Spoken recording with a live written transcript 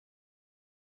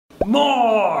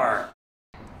more.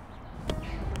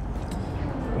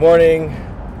 Good morning.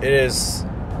 It is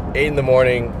 8 in the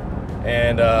morning,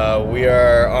 and we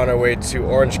are on our way to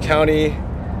Orange County,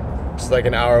 just like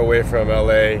an hour away from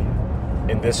LA,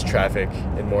 in this traffic,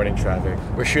 in morning traffic.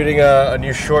 We're shooting a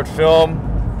new short film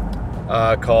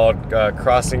called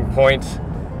Crossing Point.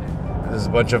 There's a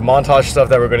bunch of montage stuff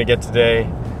that we're going to get today,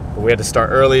 but we had to start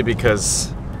early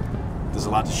because there's a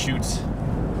lot to shoot.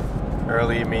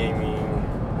 Early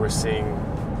meaning we're seeing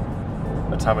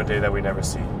a time of day that we never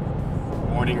see.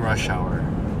 Morning rush hour.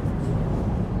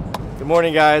 Good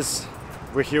morning, guys.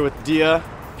 We're here with Dia.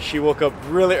 She woke up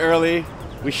really early.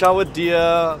 We shot with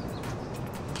Dia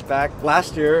back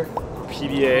last year,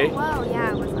 PDA. Wow,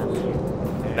 yeah, it was last year.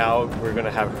 And now we're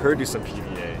gonna have her do some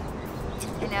PDA.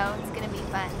 I know, it's gonna be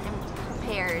fun. I'm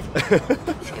prepared.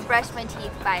 I brushed my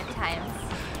teeth 5 times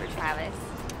for Travis.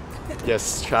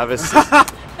 Yes, Travis.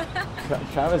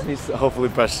 Travis needs to hopefully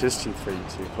brush his teeth for you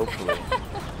too. Hopefully.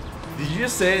 Did you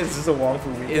just say is this a Wong Fu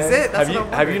weekend? Is it? That's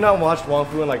have you not watched Wong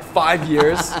Fu in like 5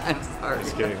 years? I'm sorry.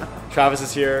 Just kidding. Travis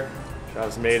is here.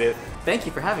 Travis made it. Thank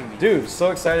you for having me. Dude,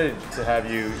 so excited to have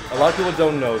you. A lot of people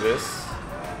don't know this.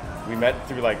 We met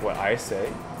through like what I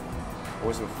say. What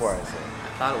was it before I say?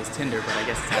 I thought it was Tinder, but I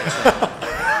guess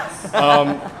it's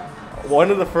not.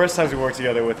 One of the first times we worked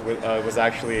together was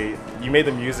actually you made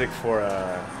the music for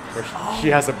She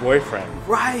Has a Boyfriend.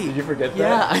 Right. Did you forget that?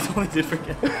 Yeah, I totally did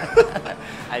forget that.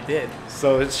 I did.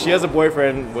 So She Has a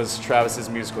Boyfriend was Travis's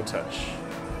musical touch,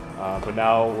 but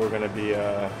now we're gonna be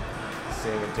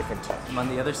seeing a different touch. I'm on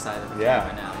the other side of the Yeah.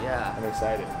 camera now. Yeah. I'm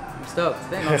excited. I'm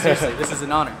stoked. No, seriously, this is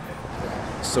an honor.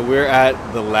 So we're at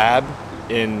the lab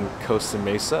in Costa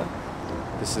Mesa.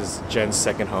 This is Jen's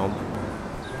second home.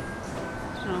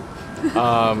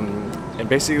 And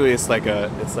basically it's like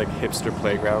hipster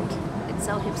playground. It's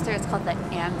so hipster, it's called the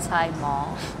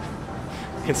anti-mall.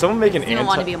 Can someone make an You don't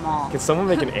want to be a mall. Can someone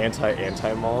make an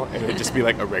anti mall and it just be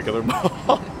like a regular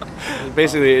mall?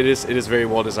 Basically it is very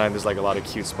well designed. There's like a lot of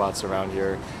cute spots around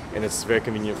here, and it's very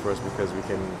convenient for us because we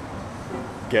can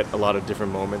get a lot of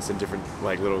different moments and different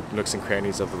like little nooks and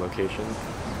crannies of the location.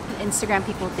 Instagram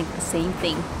people think the same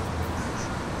thing.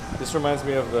 This reminds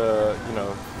me of the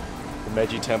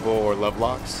Meiji Temple or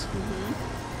Lovelocks.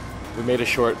 We made a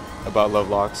short about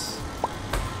Lovelocks.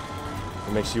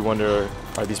 It makes you wonder,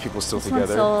 are these people still This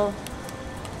together? one's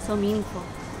so meaningful.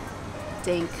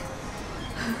 Dink.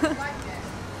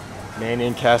 Manny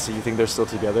and Cassie, you think they're still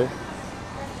together?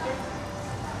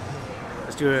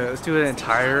 Let's do an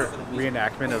entire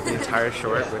reenactment of the entire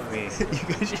short with me.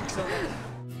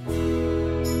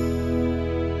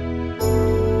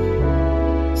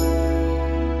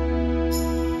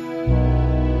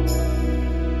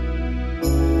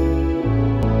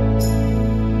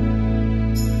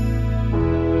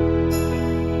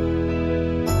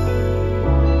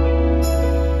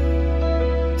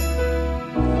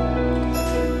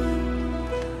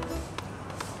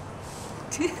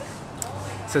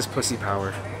 It says pussy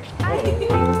power.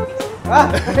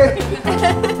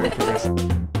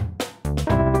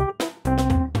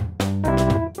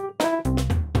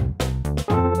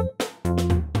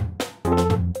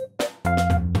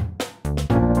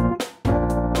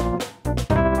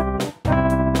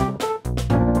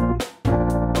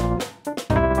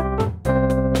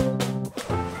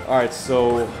 Alright,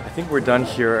 so I think we're done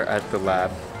here at the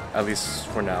lab, at least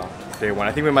for now, day one.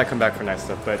 I think we might come back for night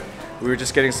stuff, but we were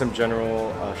just getting some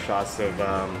general shots of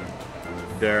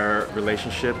their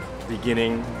relationship,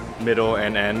 beginning, middle,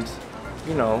 and end,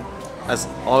 as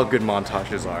all good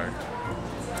montages are.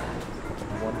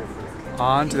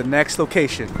 On to the next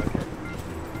location.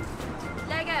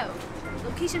 Lego.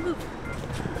 Location move.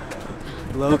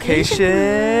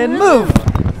 Location move.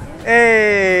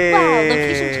 Hey. Wow,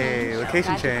 location change.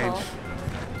 Location Magical. change.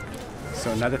 So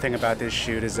another thing about this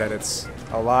shoot is that it's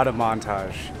a lot of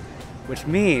montage, which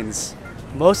means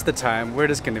most of the time we're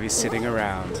just going to be sitting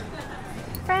around.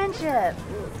 Friendship.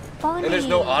 Bonding. And there's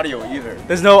no audio either.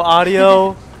 There's no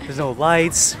audio, there's no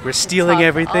lights, we're stealing Talk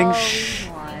everything. all Shh.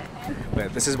 you want.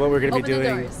 But this is what we're going to be Open the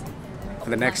doing doors. for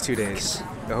the next 2 days.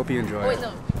 I hope you enjoy. Wait,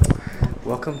 no.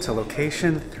 Welcome to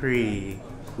location 3.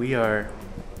 We are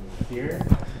here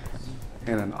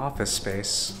in an office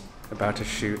space about to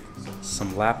shoot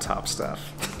some laptop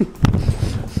stuff.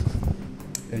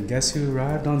 And guess who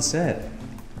arrived on set?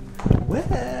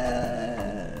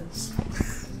 Wes!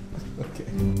 Okay.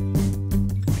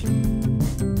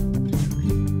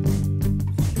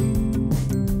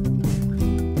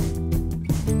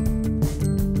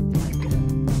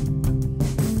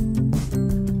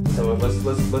 So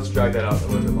let's drag that out a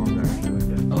little bit longer.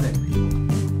 Okay.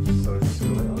 So just go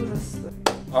like, oh, that's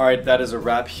All right, that is a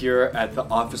wrap here at the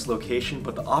office location.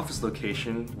 But the office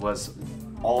location was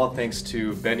all thanks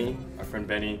to Benny, our friend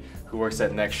Benny, who works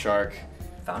at Next Shark.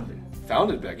 Founded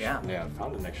Next Shark. Yeah,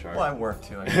 founded Next Shark. Well, I work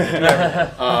too.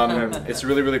 It's a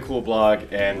really, really cool blog,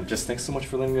 and just thanks so much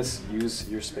for letting us use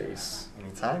your space.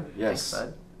 Anytime. Yes.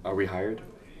 Thanks, bud. Are we hired?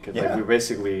 'Cause, Yeah. like, we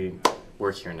basically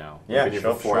work here now. Yeah, We've been here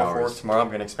show for 4 up hours. tomorrow. I'm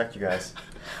gonna expect you guys.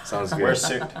 Sounds good. Wear a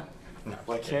suit.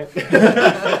 Well, I can't.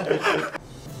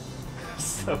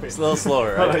 It's a little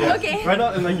slower, right? Yeah. Okay. Right now,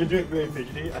 and like you're doing very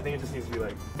fidgety. I think it just needs to be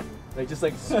like just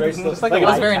like very slow. Just like a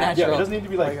light very touch. natural. Yeah, it doesn't need to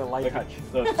be like a light touch.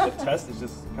 The test is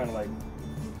just kind of like.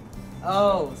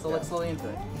 Oh, so look slowly into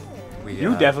it.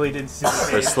 You definitely didn't see.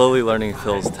 We're slowly learning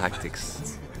Phil's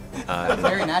tactics. It's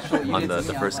very natural. You On did the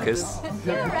see me first on kiss,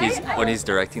 when he's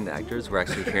directing the actors, we're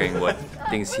actually hearing what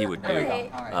things he would do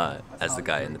as the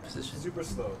guy in the position. Super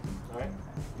slow. All right.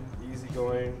 Easy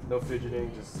going, no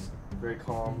fidgeting, just very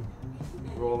calm,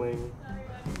 rolling.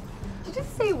 Did you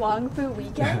just say Wong Fu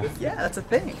weekend? Yeah, that's a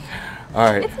thing. All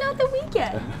right. It's not the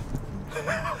weekend.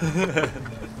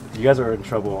 You guys are in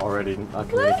trouble already not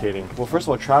communicating. Well, first of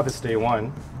all, Travis, day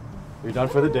one. You're done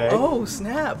for the day. Oh,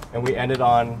 snap. And we ended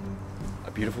on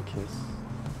a beautiful kiss.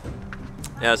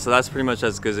 Yeah, so that's pretty much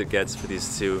as good as it gets for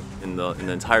these two in the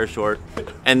entire short,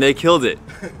 and they killed it.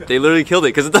 They literally killed it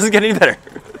because it doesn't get any better.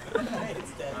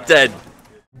 Dead.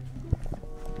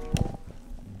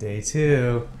 Day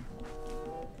 2.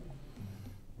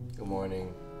 Good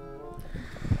morning.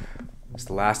 It's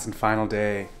the last and final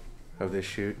day of this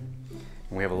shoot.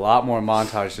 And we have a lot more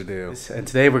montage to do. And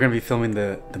today we're going to be filming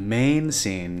the main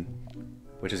scene,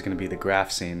 which is going to be the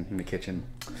graph scene in the kitchen.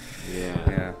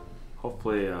 Yeah.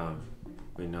 Hopefully,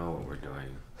 we know what we're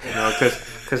doing. You know,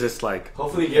 because it's like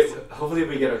Hopefully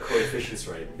we get our coefficients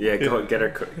right. get our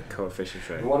coefficients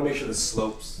right. We want to make sure the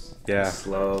slopes. Yeah.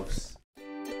 Slopes.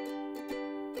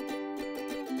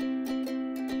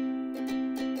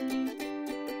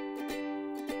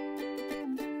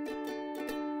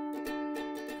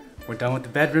 We're done with the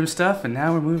bedroom stuff, and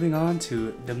now we're moving on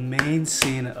to the main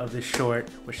scene of the short,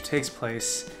 which takes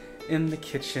place in the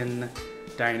kitchen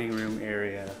dining room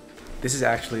area. This is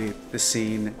actually the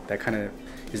scene that kind of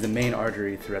is the main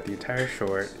artery throughout the entire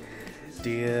short.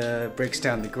 Dia breaks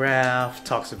down the graph,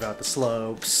 talks about the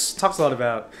slopes, talks a lot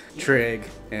about trig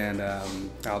and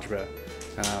algebra.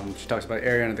 She talks about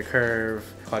area under the curve,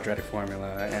 quadratic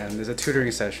formula, and there's a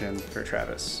tutoring session for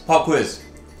Travis. Pop quiz.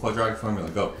 Quadratic formula.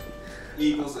 Go.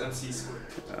 E equals MC squared.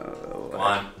 Come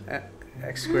on.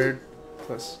 X squared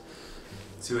plus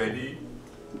 2AB.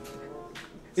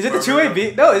 Is it the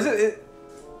 2AB? No, is it?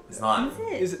 It's not.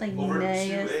 Is it like Over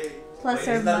negative 2A. plus Wait,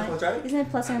 or isn't that minus? quadratic? Isn't it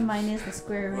plus or minus the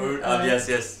square root of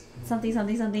Yes. something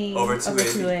something Over over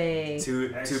 2A.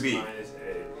 2a? 2B.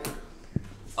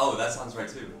 Oh, that sounds right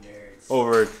too.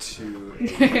 Over 2.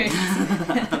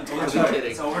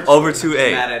 Over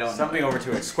 2a. Matt, I don't Something over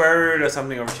 2x. Square root of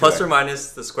something over 2x. Plus or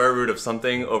minus the square root of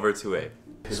something over 2a.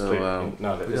 So We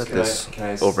got this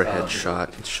overhead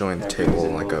shot. It's showing the table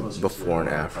like a before and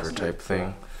after type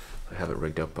thing. I have it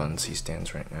rigged up on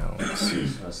C-stands right now. It's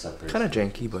kind of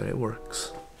janky, but it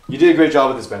works. You did a great job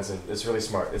with this, Benson. It's really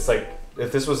smart. It's like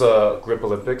if this was a grip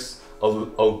Olympics,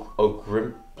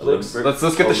 grip. Let's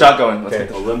get the shot going. Let's get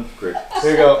the Olymp grip.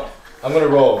 Here you go. I'm gonna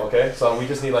roll. Okay. So we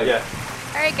just need like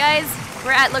Alright guys,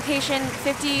 we're at location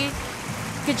 50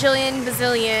 gajillion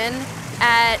bazillion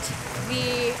at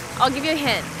the, I'll give you a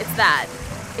hint, it's that.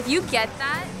 If you get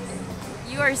that,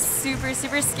 you are super,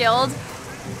 super skilled,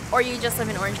 or you just live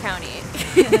in Orange County.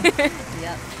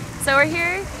 Yep. So we're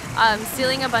here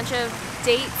stealing a bunch of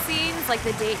date scenes, like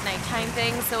the date nighttime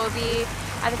thing. So we'll be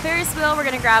at the Ferris wheel, we're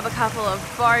gonna grab a couple of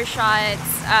bar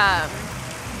shots.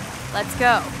 Let's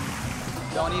go.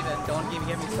 Don't even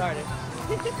get me started.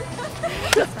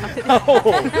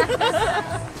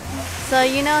 So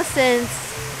since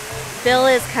Phil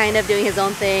is kind of doing his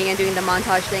own thing and doing the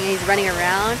montage thing and he's running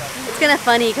around, it's kind of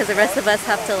funny because the rest of us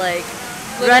have to like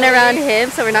run around him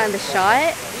so we're not in the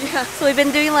shot. Yeah. So we've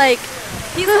been doing like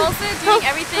He's also doing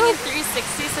everything in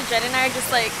 360, so Jen and I are just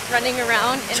like running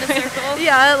around in a circle.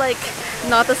 yeah, like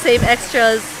not the same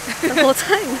extras the whole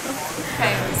time.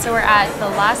 Okay, so we're at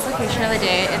the last location of the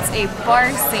day. It's a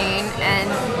bar scene, and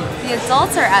the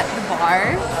adults are at the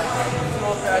bar.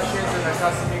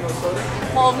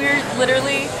 Well, we're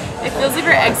literally, it feels like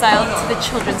we're exiled to the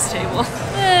children's table.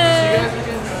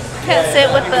 Can't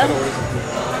sit with them.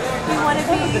 We want to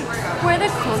be where the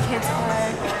cool kids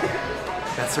are.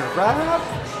 That's a wrap.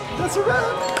 That's a wrap.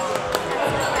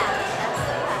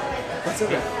 That's a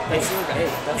wrap.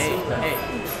 Hey.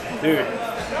 Dude,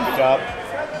 good job.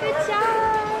 Good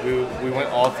job. We went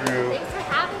all through. Thanks for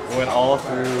having us. We went all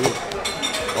through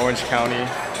Orange County.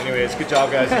 Anyways, good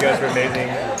job, guys. You guys were amazing.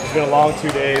 It's been a long 2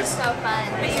 days. So fun.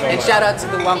 And shout out to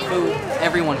the Wang Fu,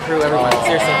 everyone, crew, everyone.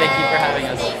 Seriously, thank you for having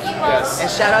us. Yes.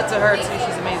 And shout out to her too.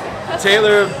 She's amazing.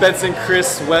 Taylor, Benson,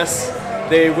 Chris, Wes,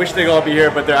 they wish they could all be here,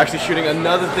 but they're actually shooting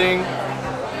another thing.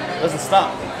 Doesn't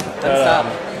stop. Doesn't stop.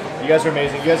 You guys are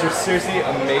amazing. You guys are seriously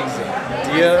amazing.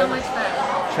 Dia, So much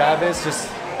fun. Travis,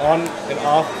 just on and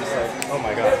off, just like, oh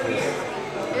my god.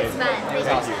 It was amazing. It was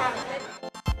fun. Thank you.